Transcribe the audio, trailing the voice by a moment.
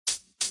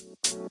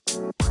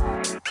Alright,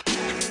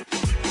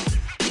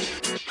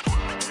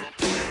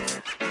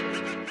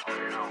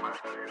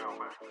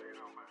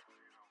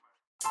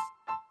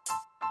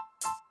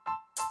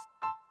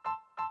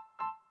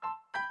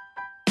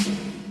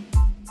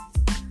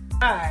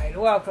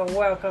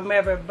 welcome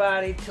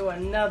everybody to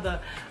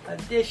another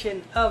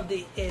edition of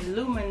the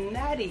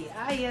Illuminati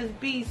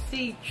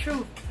ISBC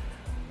Truth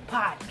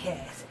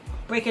Podcast.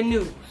 Breaking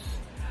news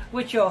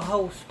with your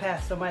host,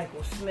 Pastor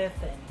Michael Smith,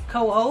 and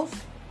co-host,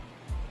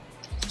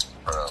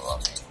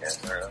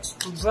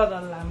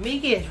 Brother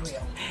Lamik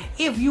Israel.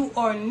 If you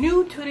are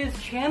new to this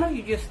channel,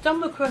 you just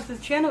stumbled across this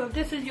channel. If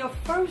this is your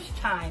first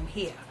time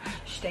here,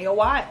 stay a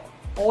while.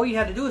 All you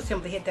have to do is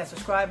simply hit that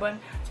subscribe button,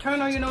 turn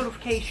on your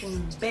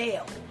notification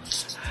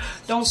bells.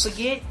 Don't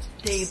forget,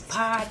 the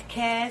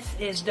podcast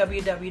is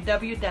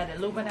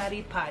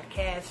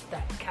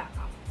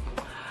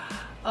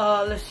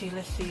www.illuminatipodcast.com. Let's see.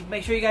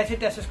 Make sure you guys hit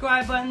that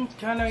subscribe button,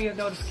 turn on your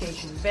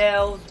notification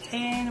bells,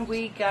 and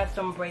we got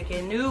some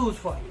breaking news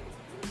for you.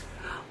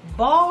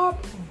 Bob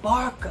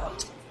Barker.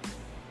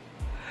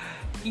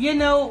 You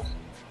know,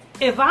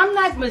 if I'm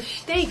not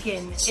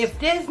mistaken, if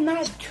there's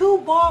not two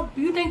Bob,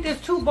 you think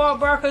there's two Bob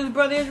Barkers,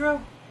 Brother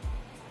Israel?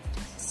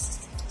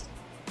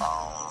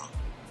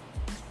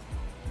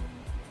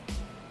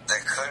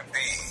 There could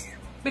be.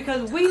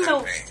 Because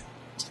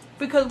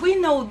we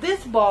know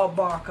this Bob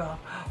Barker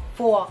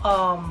for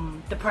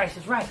The Price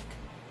is Right.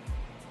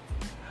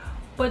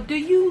 But do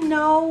you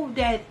know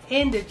that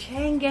in the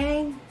Chain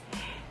Gang,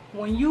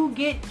 when you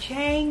get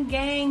Chain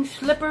Gang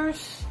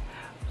slippers,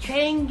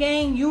 Chain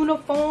Gang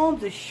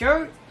uniforms, the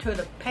shirt to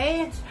the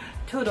pants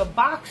to the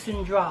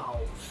boxing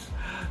drawers,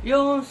 you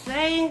know what I'm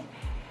saying?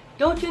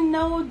 Don't you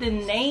know the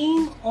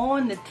name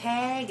on the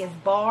tag is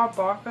Bob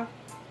Barker?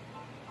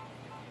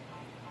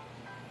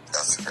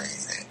 That's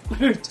crazy.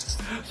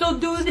 So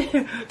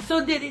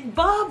did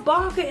Bob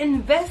Barker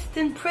invest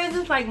in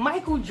prisons like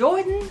Michael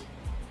Jordan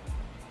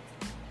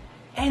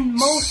and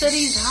most of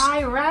these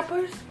high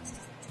rappers?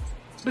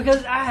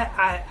 Because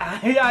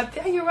I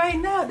tell you right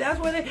now, that's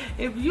what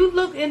if you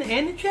look in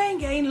the Chain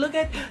Gang, look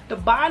at the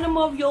bottom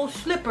of your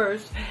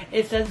slippers,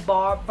 it says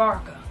Bob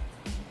Barker.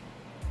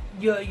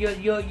 Your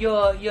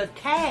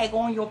tag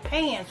on your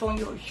pants, on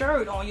your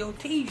shirt, on your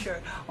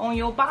t-shirt, on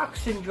your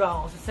boxing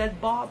drawers, it says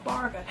Bob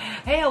Barker.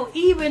 Hell,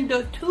 even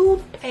the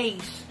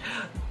toothpaste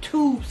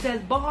tube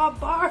says Bob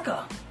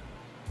Barker.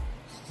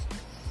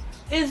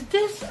 Is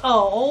this a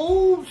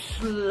old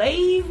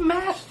slave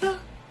master?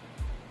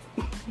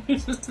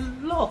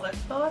 Lord.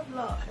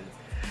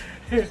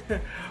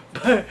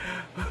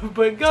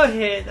 But go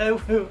ahead.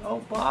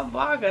 Oh, Bob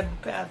Barker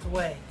passed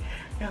away.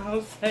 You know what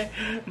I'm saying?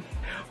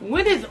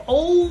 When is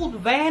old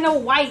Vanna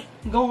White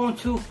going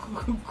to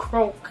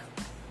croak?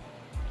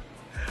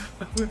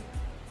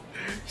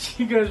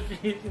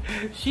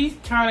 She's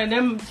turning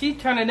them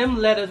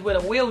letters with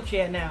a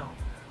wheelchair now.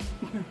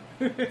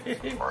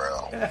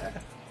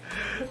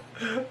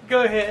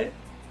 Go ahead.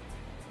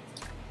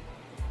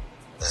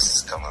 This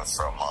is coming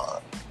from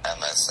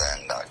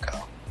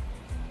MSN.com.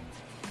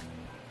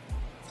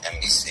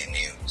 NBC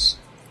News.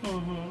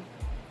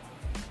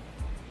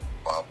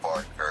 Bob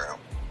Barker,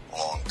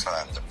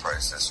 long-time The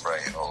Price is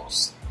Right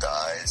host,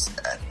 dies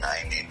at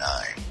 99.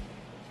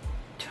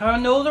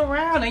 Turn those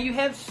around and you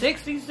have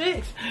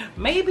 66.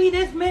 Maybe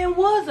this man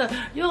was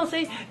you know what I'm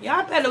saying?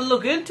 Y'all better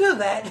look into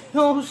that. You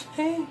know what I'm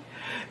saying?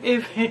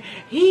 If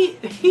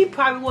he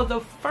probably was the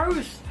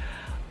first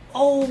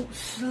old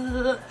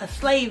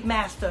slave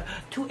master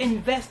to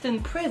invest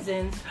in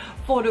prisons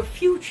for the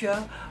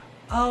future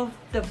of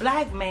the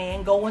black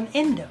man going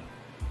in them.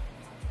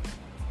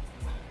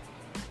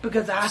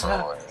 Because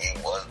so he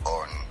was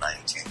born in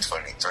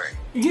 1923.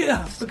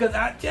 Yeah, because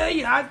I'm telling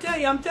you,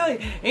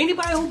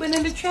 anybody who's been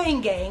in the Chain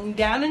Gang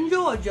down in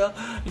Georgia,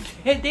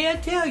 they'll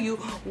tell you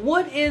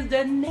what is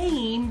the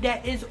name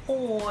that is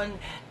on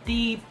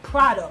the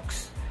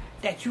products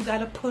that you got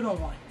to put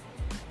on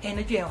in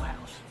the jailhouse.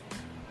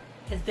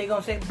 Is they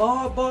gonna say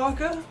Bob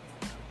Barker?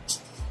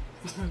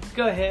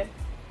 Go ahead.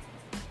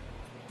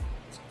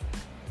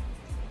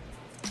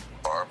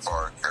 Bob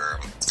Barker,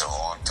 the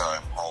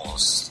longtime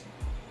host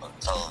of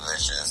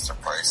television's The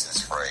Price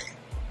is Right,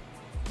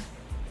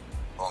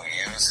 who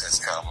used his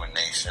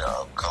combination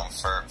of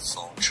comfort,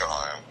 food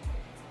charm,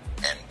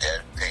 and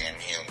deadpan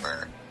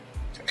humor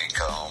to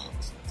become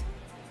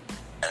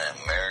an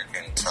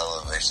American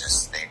television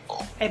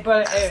staple. Hey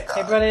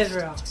brother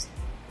Israel,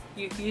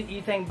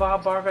 you think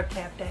Bob Barker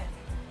tapped that?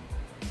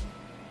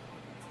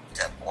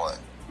 Tap what?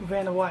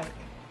 Vanna White.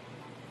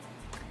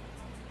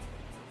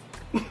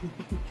 I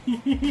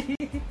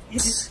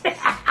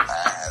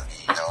have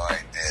no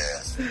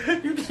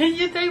idea.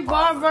 You think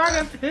Bob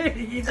Barker?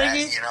 You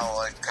know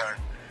what?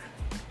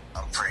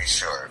 I'm pretty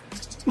sure.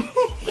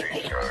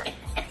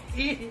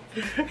 He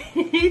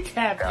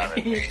tapped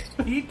it.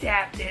 He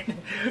tapped it.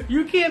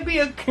 You can't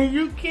be on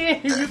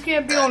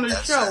the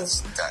show.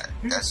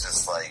 That's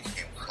just like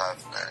Hugh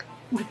Hefner.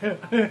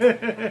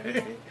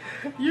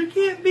 You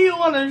can't be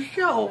on a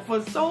show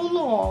for so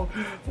long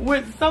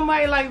with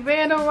somebody like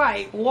Vanna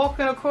White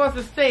walking across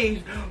the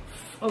stage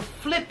of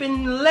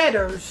flipping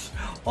letters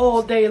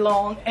all day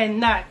long and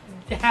not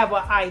have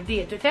an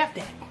idea to tap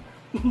that.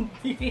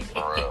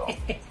 For real.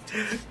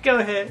 Go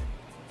ahead.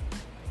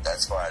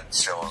 That's why the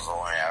show was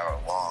only an hour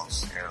long.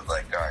 So he was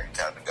like, alright,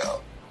 time to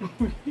go.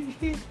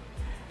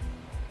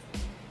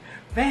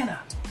 Vanna,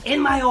 in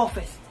my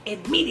office,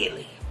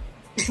 immediately.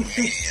 You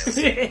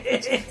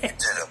did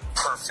a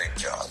perfect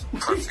job.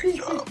 Perfect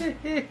job.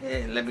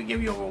 Let me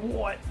give you a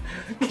reward.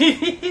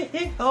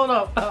 Hold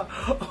up.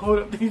 Hold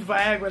up. These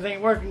Viagra's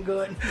ain't working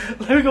good.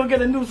 Let me go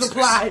get a new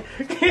supply.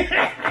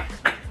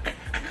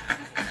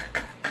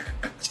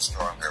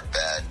 Stronger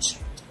badge.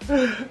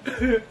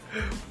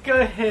 Go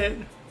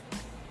ahead.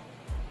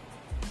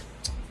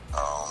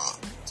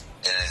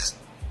 It is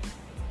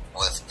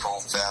with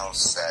profound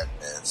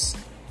sadness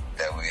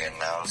that we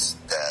announce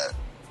that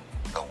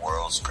the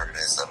world's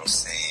greatest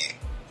MC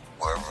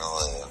will ever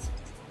live,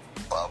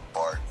 Bob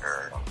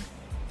Barker,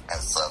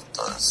 has left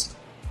us.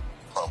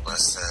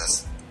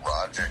 Publicist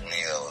Roger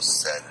Neal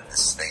said in a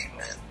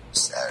statement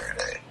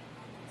Saturday.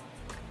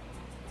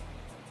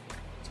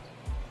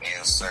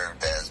 Neal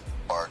served as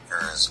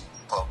Barker's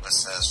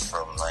publicist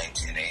from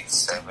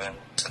 1987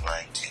 to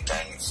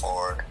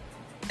 1994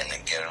 and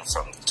again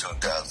from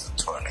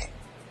 2020.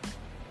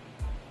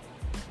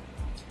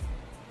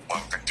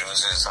 When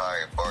producers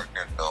hired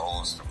Barker to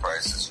host The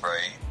Price is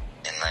Right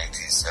in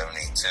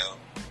 1972,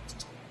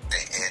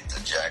 they hit the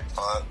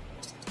jackpot.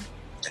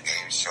 The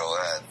game show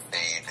had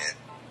faded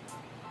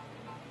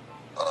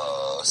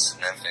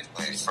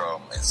significantly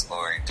from its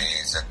glory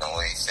days in the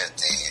late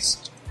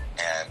 50s and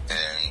had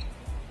been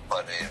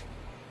funded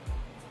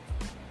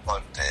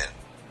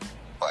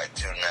by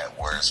two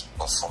networks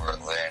before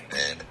it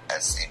landed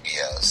at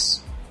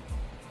CBS.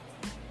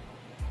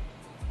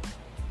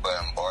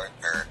 When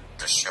Barker,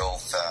 the show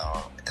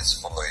found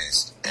its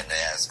voice and it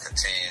has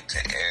continued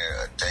to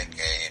air a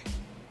decade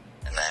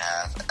and a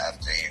half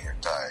after he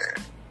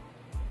retired.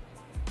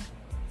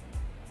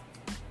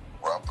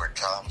 Robert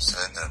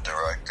Thompson, the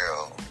director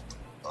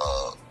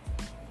of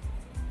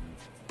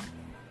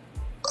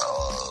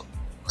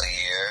the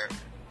Year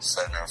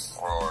Center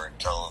for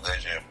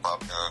Television and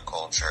Popular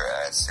Culture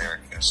at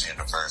Syracuse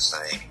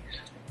University,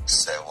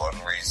 said one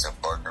reason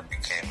Barker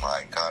became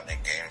an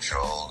iconic game show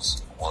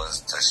host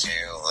was the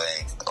sheer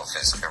length of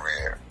his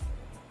career.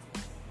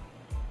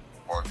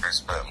 Barker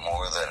spent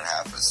more than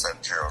half a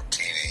century on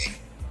TV,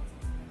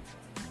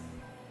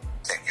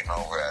 taking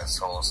over as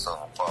host of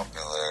a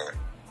popular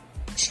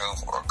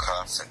Truth or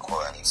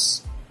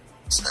Consequences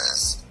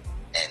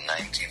in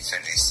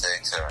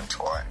 1956 and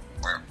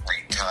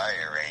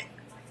retiring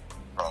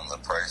from The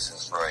Price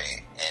is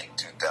Right in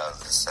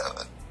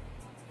 2007.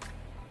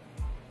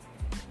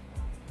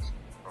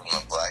 From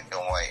the black and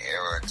white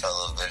era of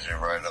television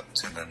right up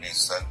to the new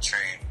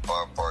century,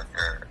 Bob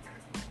Barker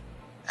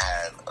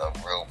had a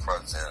real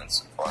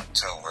presence on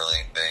two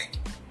really big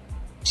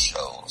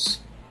shows,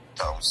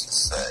 Thompson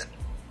said.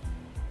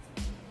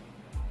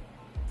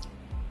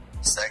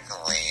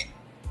 Secondly,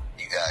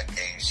 you got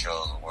game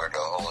shows where the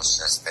host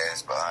just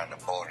stands behind the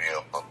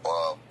podium, but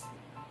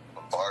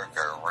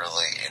Barker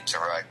really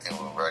interacted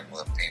with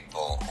regular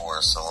people who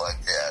were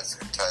selected as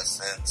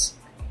contestants,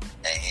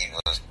 and he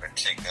was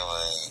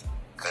particularly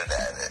good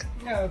at it.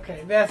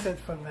 Okay, that's it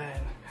for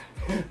that.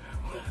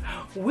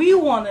 We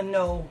want to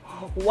know,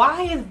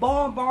 why is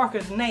Bob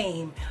Barker's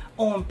name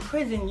on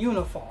prison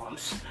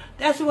uniforms?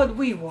 That's what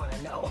we want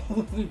to know.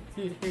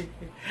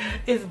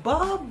 Is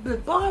Bob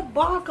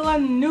Barker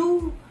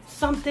knew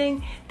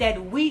something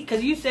that we,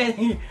 because you said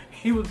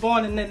he was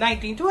born in the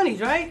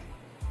 1920s, right?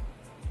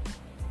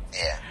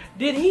 Yeah.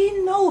 Did he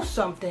know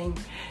something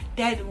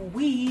that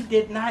we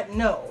did not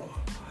know?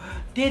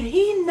 Did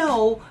he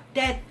know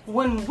that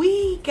when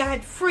we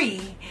got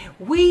free,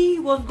 we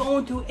was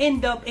going to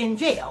end up in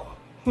jail?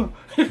 Did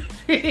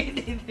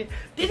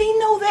he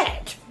know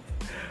that?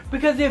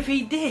 Because if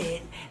he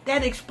did,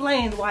 that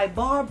explains why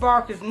Bob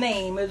Barker's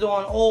name is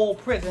on all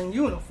prison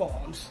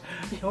uniforms.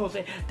 You know what I'm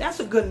saying? That's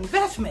a good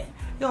investment. You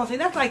know what I'm saying?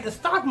 That's like the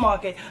stock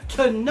market,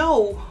 to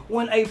know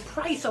when a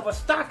price of a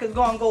stock is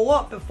going to go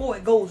up before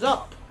it goes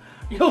up.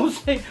 You know what I'm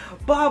saying?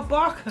 Bob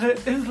Barker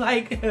is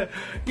like,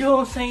 you know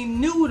what I'm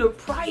saying, knew the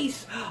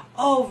price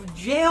of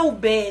jail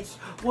beds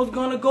was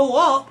going to go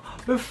up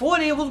before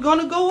they was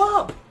going to go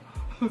up.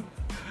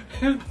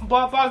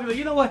 Bob Barker said,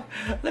 you know what,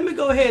 let me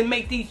go ahead and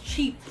make these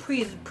cheap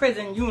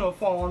prison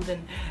uniforms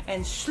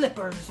and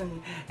slippers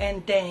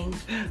and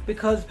things,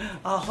 because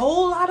a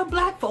whole lot of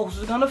black folks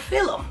is going to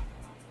fill them.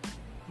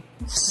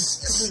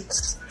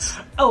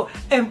 Oh,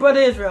 and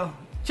Brother Israel,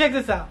 check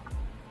this out.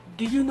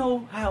 Do you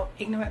know how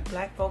ignorant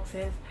black folks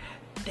is?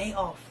 They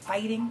are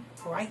fighting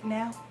right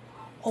now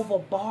over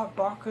Bob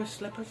Barker's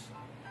slippers.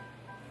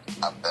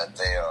 I bet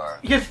they are.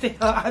 Yes, they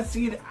are. I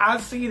see it. I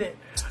see it.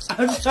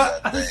 I bet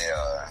they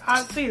are.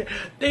 I see it.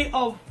 They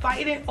are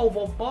fighting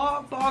over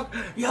Bob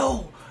Barker.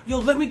 Yo,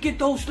 let me get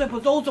those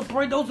slippers. Those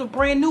are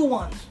brand new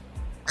ones.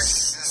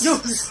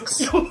 Yo,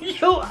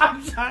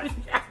 I'm sorry.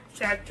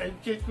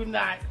 Shit, you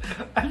not.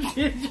 I'm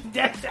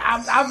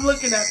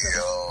looking at them.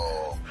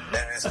 Yo,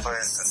 and it's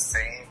the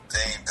same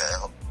thing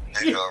that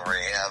They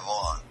already have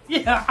on.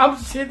 Yeah, I'm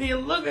sitting here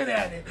looking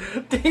at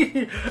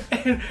it.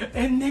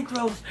 and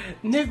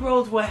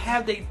Negroes will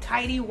have their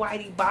tighty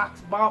whitey Bob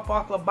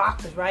Barker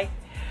boxes, right?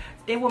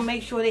 They will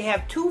make sure they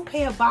have 2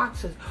 pair of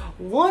boxes,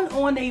 one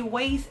on their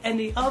waist and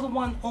the other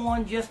one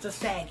on just to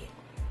sag it.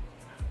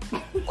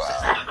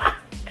 Wow.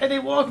 And they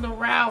walking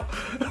around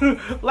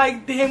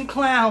like damn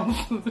clowns.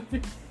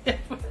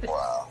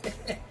 Wow,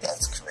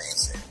 that's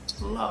crazy.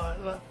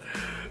 Lord.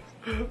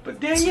 But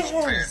then 2 you have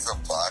pairs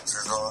of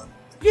boxers on.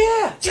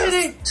 yeah,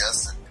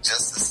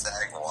 Just to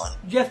sag one.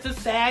 just to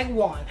sag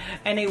one,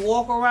 and they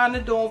walk around the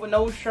door with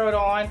no shirt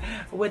on,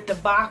 with the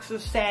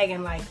boxers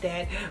sagging like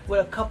that, with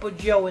a cup of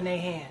Joe in their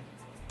hand.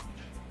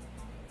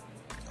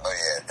 Oh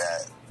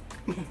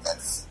yeah,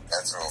 that's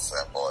real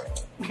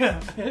flamboyant. Yeah,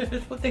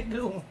 that's what they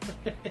do.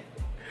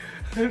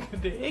 They're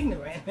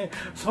ignorant.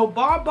 So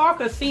Bob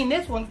Barker seen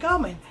this one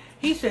coming.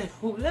 He said,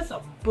 "Ooh, that's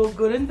a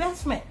good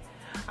investment.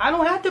 I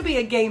don't have to be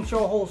a game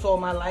show host all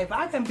my life.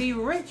 I can be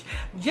rich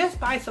just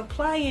by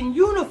supplying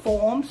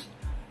uniforms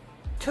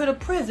to the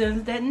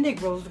prisons that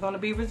Negroes are going to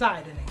be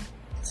residing in."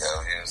 Yo,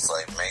 he was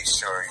like, make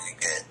sure you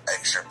get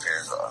extra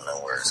pairs of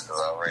underwear, because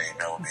I already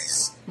know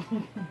these.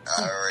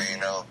 I already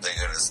know they're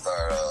going to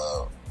start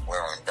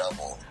wearing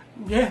double.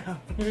 Yeah,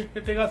 they're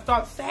going to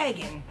start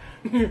sagging.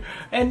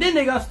 And then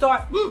they're going to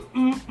start,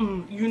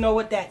 you know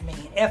what that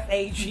means,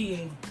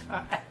 F-A-G-ing.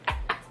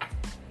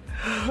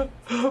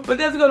 But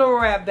that's going to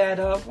wrap that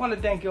up. I want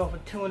to thank you all for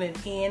tuning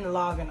in,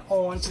 logging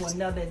on to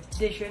another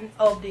edition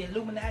of the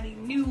Illuminati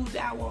News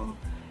Hour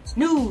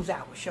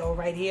show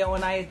right here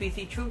on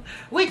ISBC Truth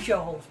with your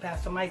host,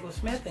 Pastor Michael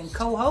Smith, and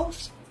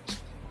co-host,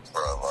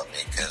 Brother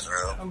Lamik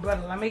Israel.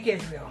 Brother Lamik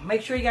Israel.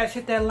 Make sure you guys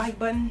hit that like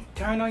button,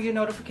 turn on your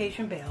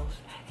notification bells,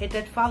 hit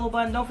that follow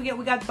button. Don't forget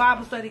we got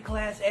Bible study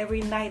class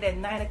every night at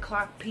 9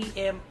 o'clock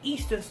p.m.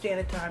 Eastern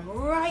Standard Time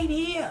right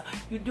here.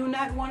 You do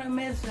not want to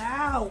miss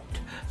out.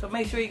 So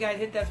make sure you guys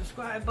hit that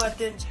subscribe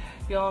button.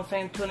 You know what I'm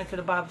saying? Tune into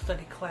the Bible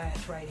study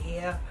class right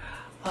here.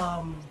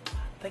 I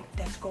think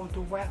that's going to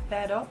wrap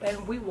that up,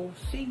 and we will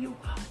see you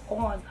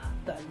on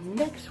the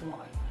next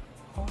one.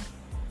 Oh,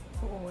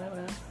 wait a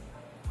minute.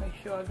 Make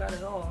sure I got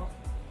it all.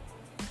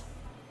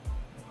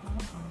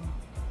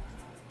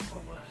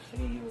 We'll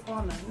see you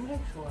on the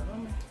next one. Let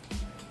me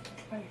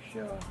make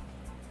sure.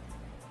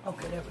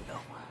 Okay, there we go.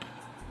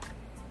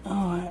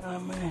 Alright,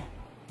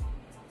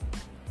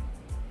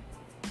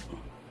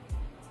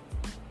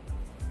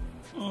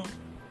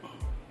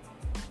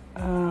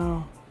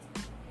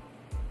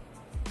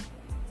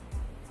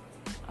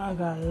 I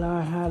gotta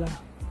learn how to